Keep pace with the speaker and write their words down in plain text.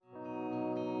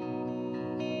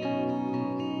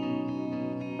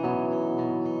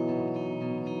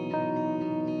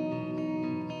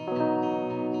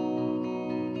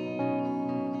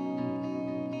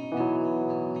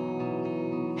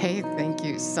Hey, thank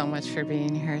you so much for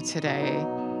being here today.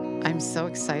 I'm so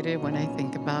excited when I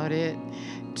think about it.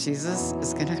 Jesus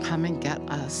is going to come and get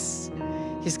us.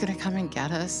 He's going to come and get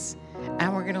us,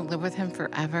 and we're going to live with him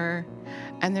forever.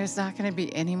 And there's not going to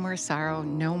be any more sorrow,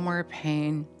 no more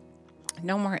pain,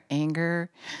 no more anger.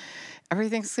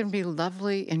 Everything's going to be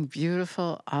lovely and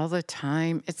beautiful all the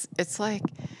time. It's like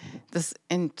this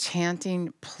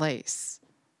enchanting place.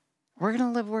 We're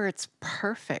going to live where it's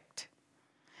perfect.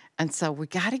 And so we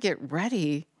got to get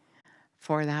ready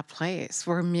for that place.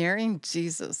 We're marrying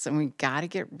Jesus, and we got to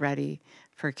get ready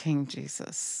for King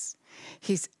Jesus.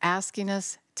 He's asking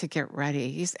us to get ready.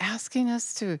 He's asking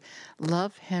us to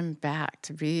love him back,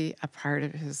 to be a part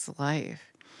of his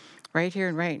life. Right here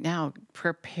and right now,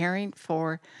 preparing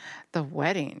for the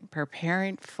wedding,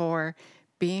 preparing for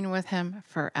being with him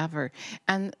forever.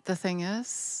 And the thing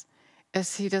is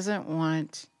he doesn't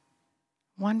want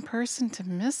one person to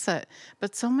miss it,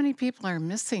 but so many people are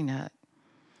missing it.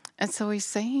 And so he's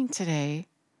saying today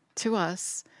to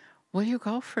us, will you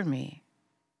go for me?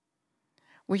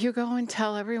 Will you go and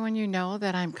tell everyone you know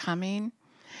that I'm coming,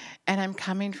 and I'm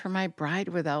coming for my bride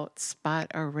without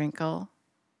spot or wrinkle?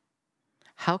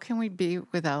 How can we be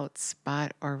without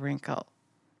spot or wrinkle?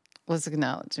 Let's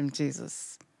acknowledge him,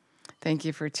 Jesus. Thank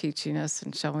you for teaching us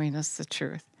and showing us the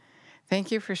truth.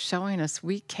 Thank you for showing us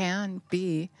we can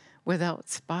be without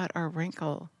spot or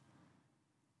wrinkle.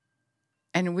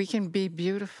 And we can be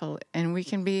beautiful, and we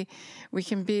can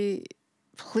be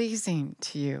pleasing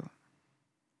to you.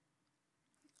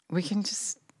 We can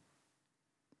just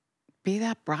be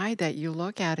that bride that you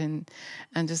look at and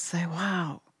just say,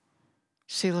 wow,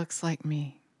 she looks like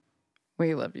me.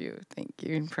 We love you. Thank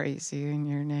you and praise you in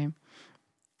your name.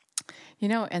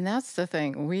 And that's the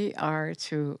thing. We are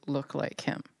to look like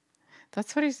him.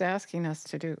 That's what he's asking us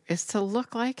to do, is to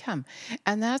look like him.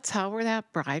 And that's how we're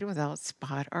that bride without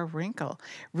spot or wrinkle,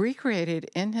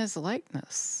 recreated in his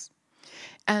likeness.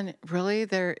 And really,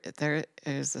 there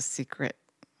is a secret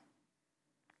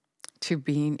to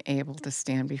being able to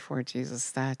stand before Jesus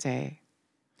that day.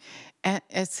 And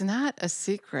it's not a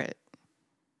secret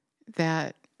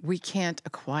that we can't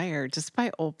acquire just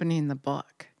by opening the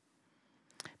book.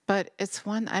 But it's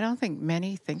one I don't think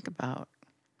many think about.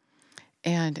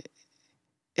 And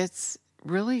it's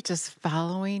really just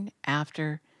following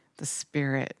after the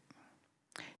Spirit,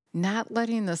 not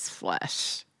letting this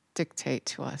flesh dictate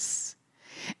to us.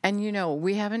 And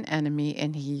we have an enemy,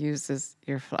 and he uses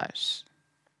your flesh.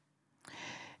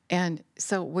 And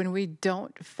so when we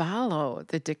don't follow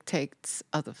the dictates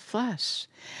of the flesh,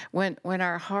 when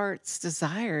our heart's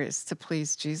desire is to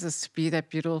please Jesus, to be that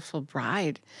beautiful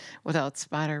bride without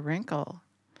spot or wrinkle,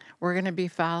 we're going to be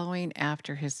following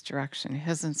after his direction,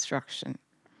 his instruction.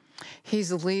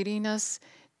 He's leading us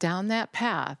down that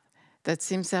path that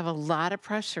seems to have a lot of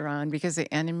pressure on, because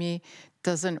the enemy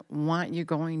doesn't want you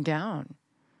going down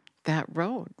that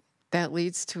road that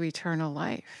leads to eternal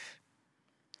life.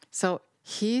 So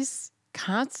he's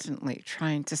constantly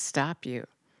trying to stop you.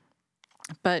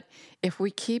 But if we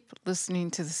keep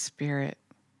listening to the Spirit,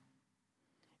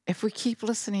 if we keep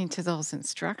listening to those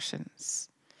instructions,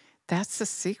 that's the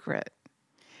secret.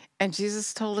 And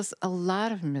Jesus told us a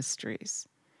lot of mysteries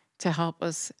to help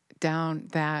us down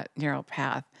that narrow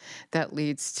path that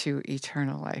leads to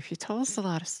eternal life. He told us a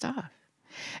lot of stuff.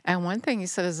 And one thing he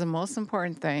said is the most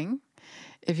important thing,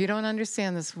 if you don't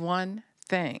understand this one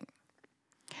thing,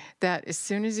 that as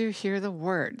soon as you hear the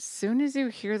word, as soon as you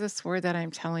hear this word that I'm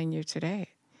telling you today,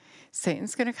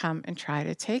 Satan's going to come and try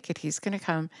to take it. He's going to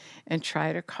come and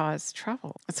try to cause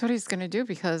trouble. That's what he's going to do,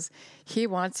 because he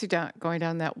wants you going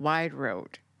down that wide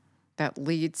road that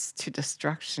leads to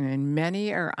destruction, and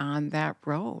many are on that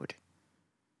road.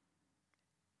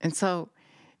 And so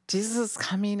Jesus is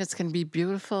coming. It's going to be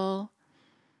beautiful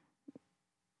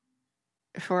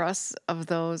for us, of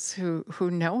those who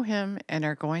know him and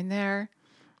are going there.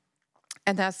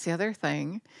 And that's the other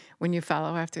thing. When you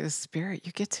follow after the Spirit,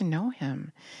 you get to know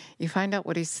him. You find out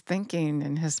what he's thinking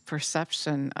and his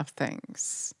perception of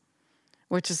things,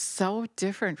 which is so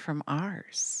different from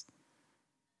ours.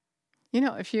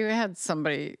 If you had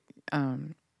somebody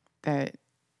that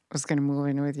was going to move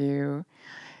in with you,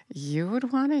 you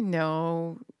would want to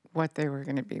know what they were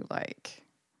going to be like.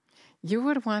 You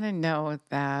would want to know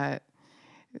that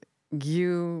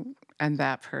you and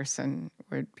that person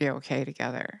would be okay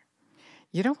together.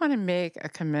 You don't want to make a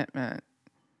commitment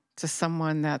to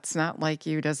someone that's not like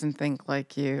you, doesn't think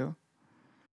like you,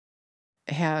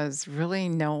 has really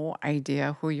no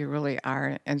idea who you really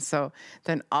are. And so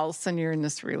then all of a sudden you're in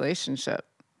this relationship,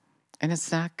 and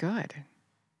it's not good.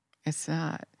 It's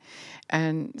not.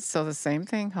 And so the same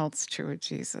thing holds true with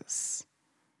Jesus.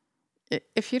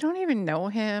 if you don't even know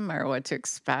him or what to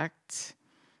expect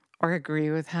or agree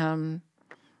with him,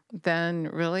 then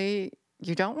really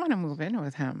you don't want to move in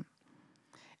with him.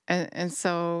 And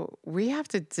so we have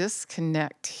to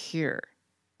disconnect here,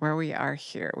 where we are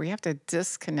here. We have to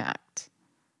disconnect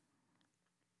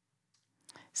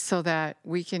so that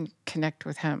we can connect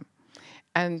with him.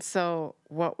 And so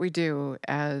what we do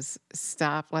is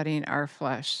stop letting our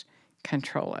flesh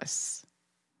control us.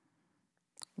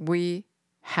 We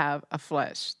have a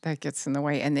flesh that gets in the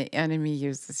way, and the enemy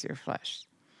uses your flesh.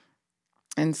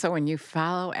 And so when you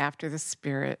follow after the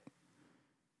Spirit,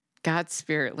 God's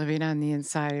Spirit living on the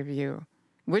inside of you,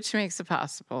 which makes it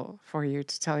possible for you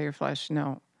to tell your flesh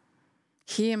no,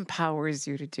 he empowers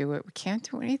you to do it. We can't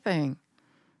do anything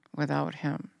without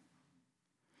him.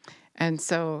 And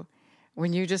so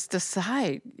when you just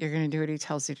decide you're going to do what he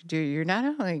tells you to do, you're not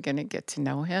only going to get to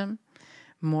know him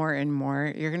more and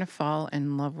more, you're going to fall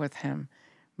in love with him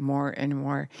more and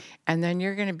more. And then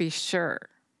you're going to be sure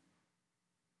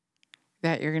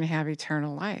that you're going to have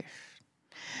eternal life.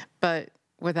 But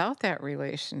without that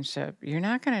relationship, you're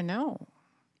not going to know.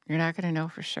 You're not going to know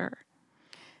for sure.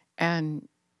 And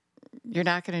you're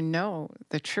not going to know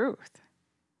the truth.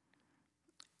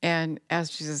 And as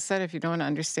Jesus said, if you don't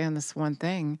understand this one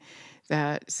thing,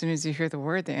 that as soon as you hear the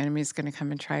word, the enemy is going to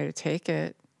come and try to take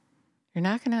it, you're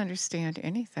not going to understand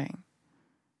anything.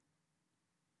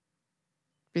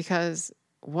 Because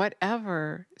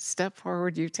whatever step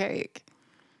forward you take,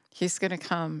 he's going to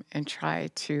come and try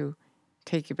to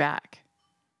take you back.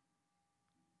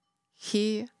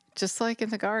 He, just like in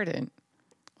the garden,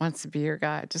 wants to be your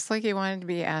God. Just like he wanted to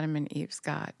be Adam and Eve's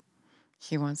God,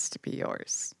 he wants to be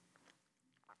yours.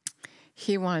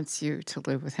 He wants you to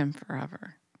live with him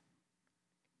forever.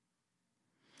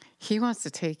 He wants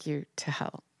to take you to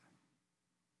hell.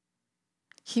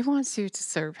 He wants you to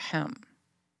serve him.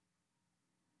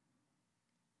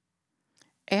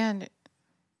 And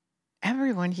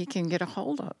everyone he can get a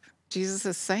hold of. Jesus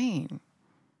is saying,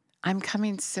 I'm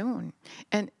coming soon.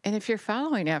 And if you're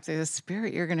following after the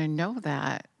Spirit, you're going to know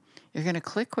that. You're going to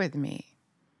click with me.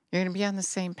 You're going to be on the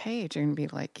same page. You're going to be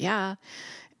like, yeah.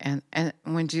 And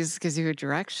when Jesus gives you a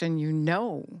direction, you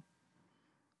know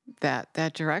that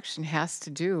that direction has to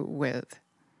do with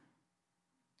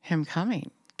him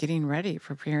coming, getting ready,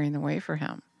 preparing the way for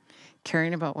him,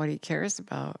 caring about what he cares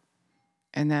about,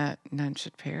 and that none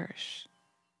should perish.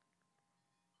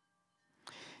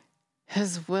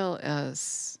 His will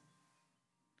is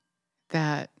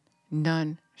that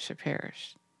none should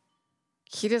perish.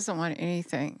 He doesn't want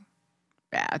anything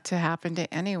bad to happen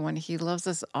to anyone. He loves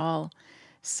us all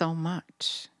so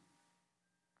much.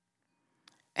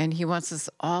 And he wants us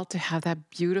all to have that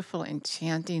beautiful,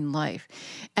 enchanting life.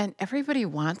 And everybody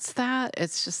wants that.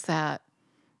 It's just that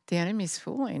the enemy's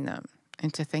fooling them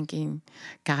into thinking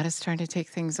God is trying to take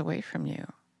things away from you.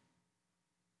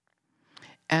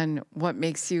 And what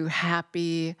makes you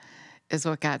happy is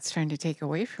what God's trying to take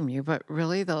away from you. But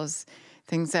really, those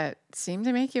things that seem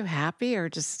to make you happy are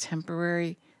just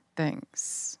temporary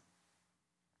things.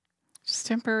 Just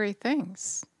temporary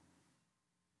things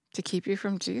to keep you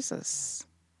from Jesus.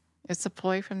 It's a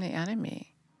ploy from the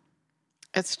enemy.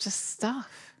 It's just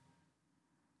stuff.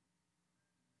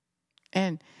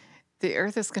 And the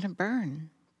earth is going to burn.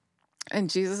 And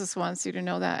Jesus wants you to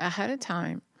know that ahead of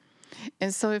time.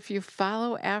 And so if you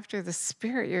follow after the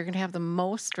Spirit, you're going to have the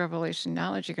most revelation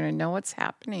knowledge. You're going to know what's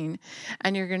happening,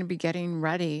 and you're going to be getting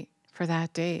ready for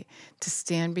that day to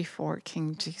stand before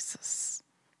King Jesus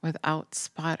without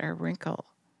spot or wrinkle.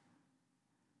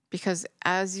 Because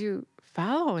as you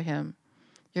follow him,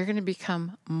 you're going to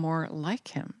become more like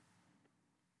him.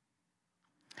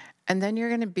 And then you're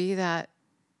going to be that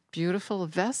beautiful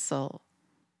vessel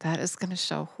that is going to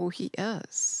show who he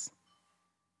is.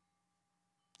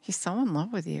 He's so in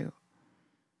love with you.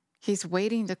 He's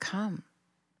waiting to come.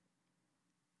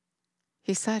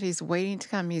 He said he's waiting to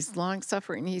come. He's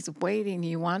long-suffering. He's waiting.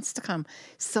 He wants to come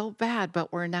so bad,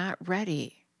 but we're not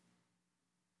ready.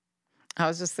 I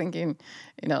was just thinking,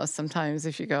 sometimes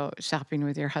if you go shopping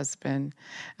with your husband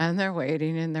and they're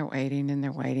waiting and they're waiting and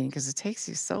they're waiting because it takes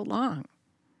you so long.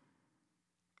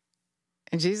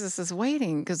 And Jesus is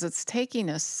waiting because it's taking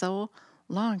us so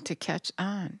long to catch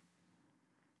on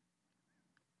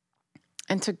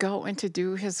and to go and to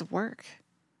do his work,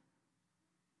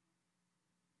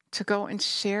 to go and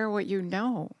share what you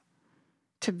know,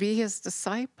 to be his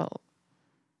disciple,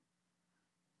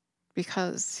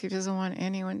 because he doesn't want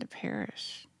anyone to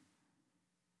perish.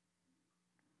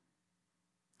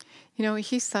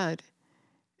 He said,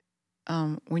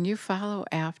 when you follow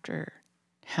after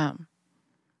him,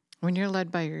 when you're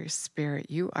led by your Spirit,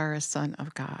 you are a son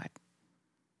of God.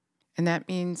 And that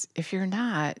means if you're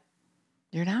not,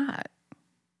 you're not.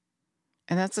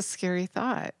 And that's a scary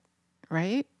thought,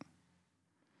 right?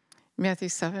 Matthew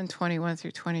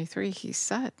 7:21-23, he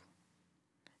said,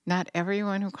 not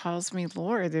everyone who calls me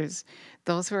Lord, there's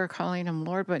those who are calling him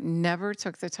Lord, but never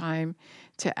took the time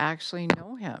to actually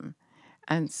know him.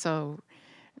 And so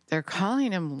they're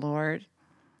calling him Lord,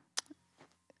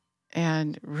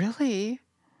 and really,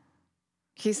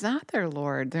 he's not their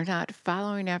Lord. They're not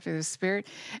following after the Spirit,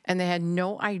 and they had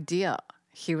no idea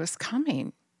he was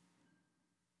coming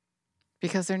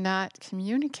because they're not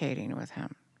communicating with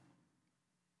him.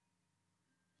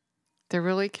 They're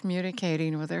really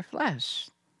communicating with their flesh,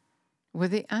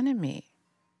 with the enemy.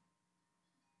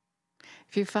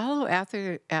 If you follow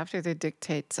after the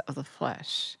dictates of the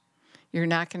flesh, you're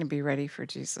not going to be ready for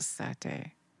Jesus that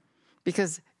day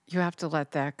because you have to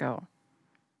let that go.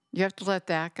 You have to let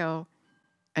that go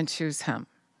and choose him.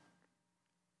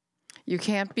 You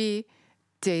can't be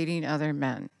dating other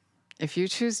men. If you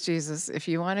choose Jesus, if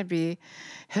you want to be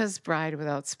his bride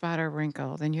without spot or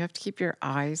wrinkle, then you have to keep your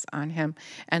eyes on him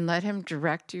and let him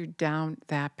direct you down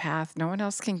that path. No one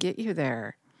else can get you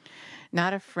there.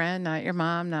 Not a friend, not your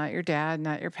mom, not your dad,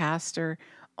 not your pastor.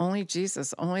 Only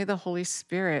Jesus, only the Holy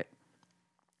Spirit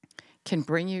can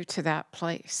bring you to that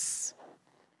place,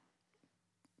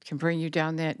 can bring you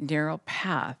down that narrow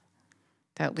path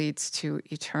that leads to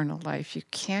eternal life. You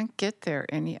can't get there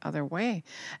any other way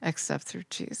except through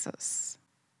Jesus.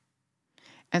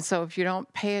 And so if you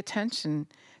don't pay attention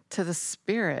to the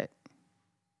Spirit,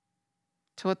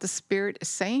 to what the Spirit is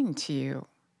saying to you,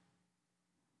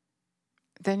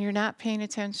 then you're not paying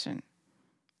attention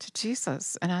to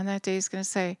Jesus. And on that day, he's going to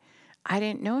say, I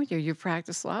didn't know you. You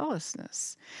practiced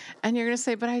lawlessness. And you're going to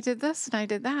say, but I did this and I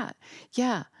did that.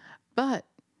 Yeah, but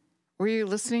were you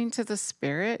listening to the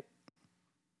Spirit?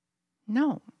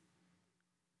 No,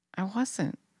 I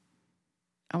wasn't.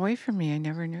 Away from me, I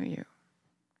never knew you.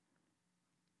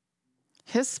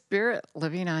 His Spirit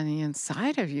living on the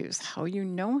inside of you is how you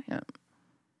know him.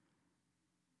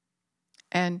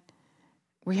 And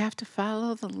we have to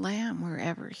follow the Lamb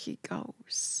wherever he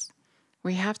goes.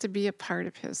 We have to be a part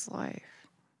of his life.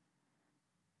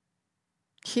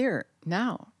 Here,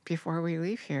 now, before we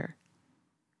leave here.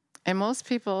 And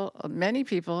many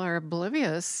people are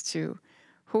oblivious to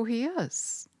who he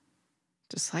is,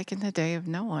 just like in the day of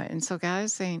Noah. And so God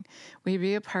is saying, will you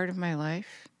be a part of my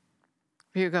life?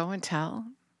 Will you go and tell?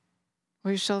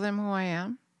 Will you show them who I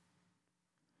am?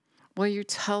 Will you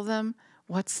tell them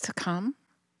what's to come?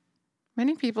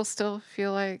 Many people still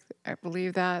feel like, I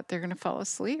believe that they're going to fall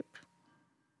asleep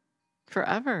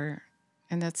forever,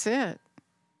 and that's it.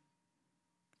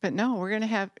 But no,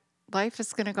 life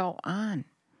is going to go on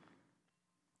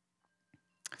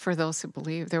for those who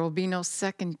believe. There will be no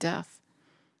second death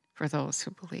for those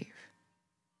who believe.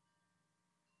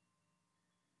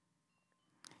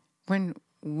 When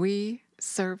we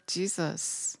serve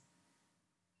Jesus,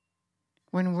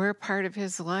 when we're part of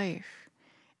his life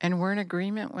and we're in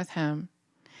agreement with him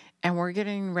and we're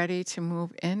getting ready to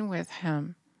move in with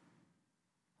him,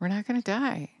 we're not going to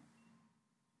die.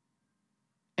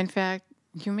 In fact,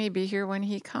 you may be here when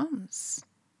he comes.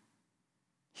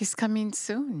 He's coming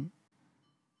soon.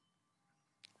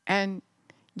 And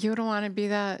you don't want to be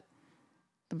that.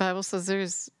 The Bible says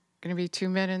there's going to be 2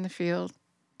 men in the field,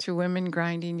 2 women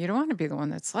grinding. You don't want to be the one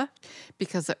that's left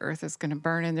because the earth is going to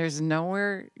burn and there's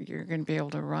nowhere you're going to be able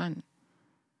to run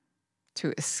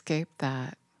to escape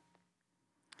that.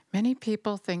 Many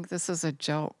people think this is a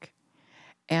joke.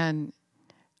 And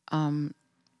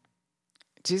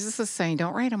Jesus is saying,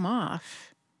 don't write them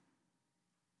off.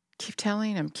 Keep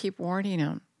telling them, keep warning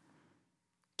them,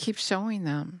 keep showing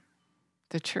them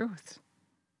the truth.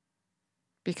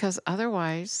 Because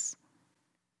otherwise,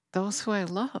 those who I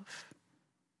love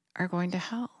are going to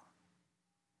hell.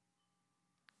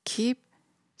 Keep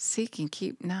seeking,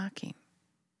 keep knocking.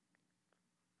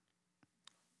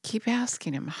 Keep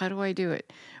asking him, how do I do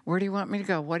it? Where do you want me to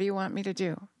go? What do you want me to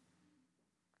do?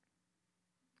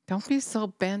 Don't be so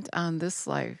bent on this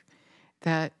life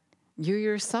that you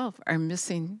yourself are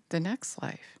missing the next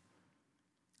life.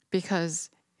 Because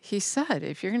he said,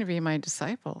 if you're going to be my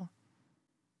disciple,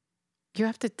 you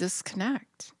have to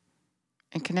disconnect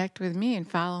and connect with me and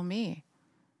follow me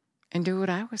and do what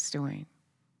I was doing.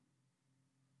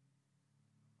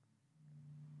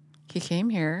 He came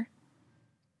here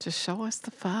to show us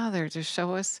the Father, to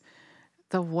show us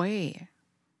the way.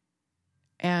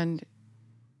 And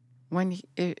when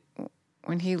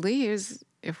he leaves,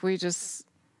 if we just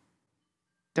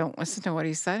don't listen to what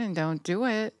he said and don't do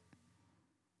it,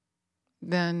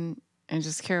 then, and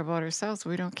just care about ourselves,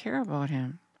 we don't care about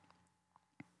him.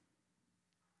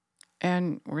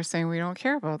 And we're saying we don't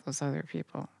care about those other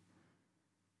people.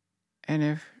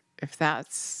 And if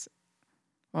that's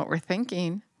what we're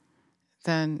thinking,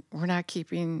 then we're not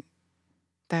keeping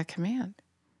that command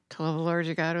to love the Lord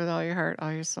your God with all your heart,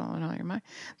 all your soul, and all your mind.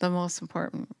 The most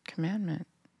important commandment.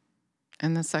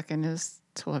 And the second is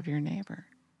to love your neighbor.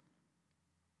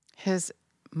 His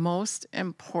most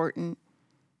important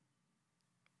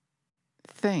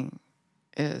thing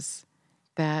is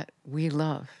that we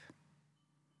love.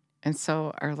 And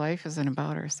so our life isn't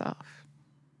about ourselves.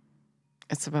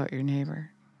 It's about your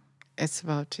neighbor. It's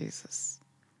about Jesus.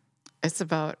 It's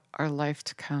about our life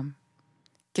to come,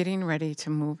 getting ready to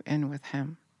move in with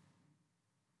him.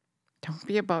 Don't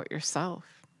be about yourself,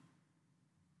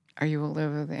 or you will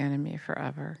live with the enemy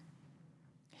forever.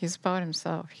 He's about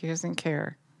himself. He doesn't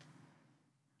care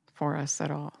for us at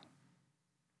all.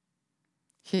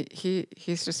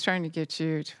 He's just trying to get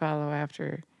you to follow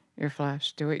after your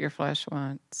flesh. Do what your flesh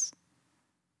wants.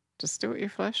 Just do what your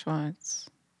flesh wants.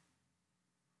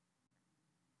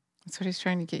 That's what he's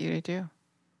trying to get you to do,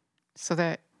 so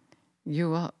that you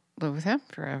will live with him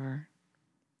forever.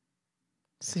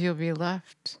 So you'll be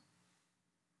left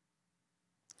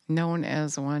known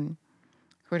as one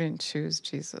who didn't choose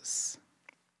Jesus.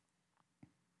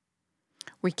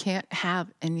 We can't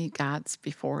have any gods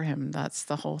before him. That's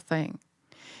the whole thing.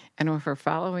 And if we're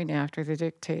following after the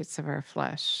dictates of our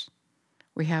flesh,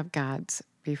 we have gods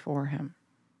before him.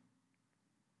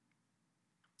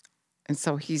 And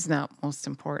so he's not most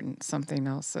important. Something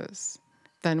else is.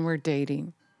 Then we're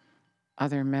dating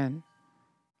other men,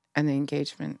 and the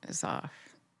engagement is off.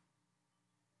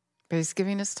 But he's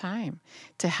giving us time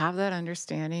to have that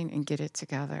understanding and get it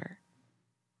together.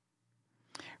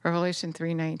 Revelation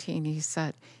 3:19, he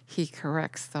said, he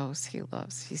corrects those he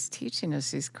loves. He's teaching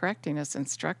us, he's correcting us,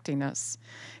 instructing us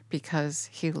because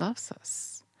he loves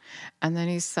us. And then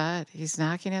he said, he's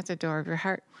knocking at the door of your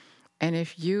heart. And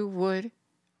if you would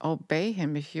obey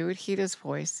him, if you would heed his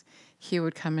voice, he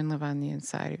would come and live on the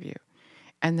inside of you.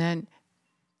 And then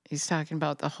he's talking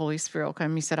about the Holy Spirit will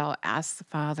come. He said, I'll ask the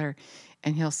Father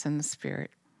and he'll send the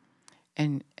Spirit.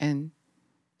 And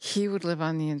he would live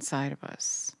on the inside of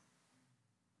us.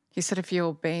 He said, if you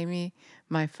obey me,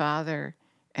 my Father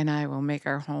and I will make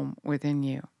our home within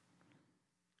you.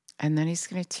 And then he's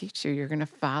going to teach you. You're going to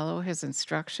follow his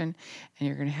instruction and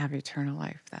you're going to have eternal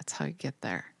life. That's how you get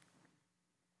there.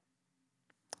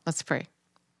 Let's pray.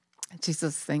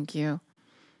 Jesus, thank you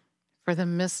for the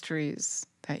mysteries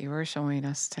that you are showing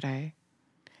us today.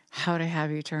 How to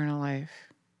have eternal life.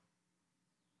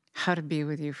 How to be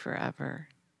with you forever.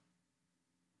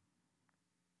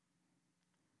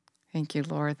 Thank you,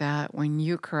 Lord, that when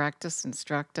you correct us,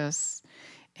 instruct us,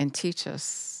 and teach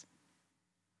us,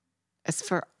 it's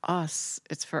for us,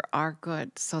 it's for our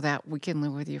good, so that we can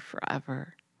live with you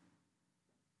forever.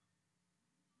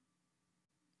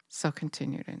 So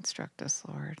continue to instruct us,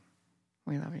 Lord.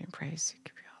 We love you and praise you.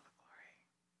 Give you all the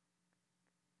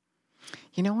glory.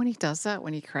 You know, when he does that,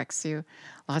 when he corrects you,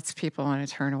 lots of people want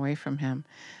to turn away from him.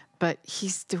 But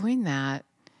he's doing that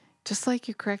just like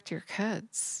you correct your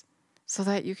kids, so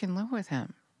that you can live with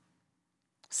him,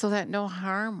 so that no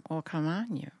harm will come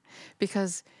on you.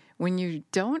 Because when you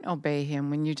don't obey him,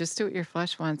 when you just do what your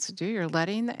flesh wants to do, you're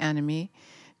letting the enemy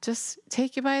just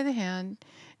take you by the hand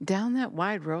down that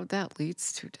wide road that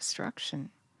leads to destruction.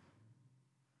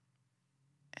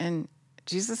 And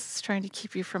Jesus is trying to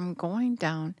keep you from going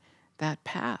down that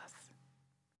path.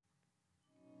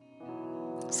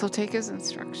 So take his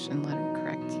instruction, let him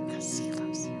correct you, because he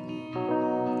loves you.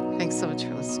 Thanks so much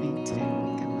for listening today.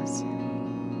 God bless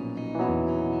you.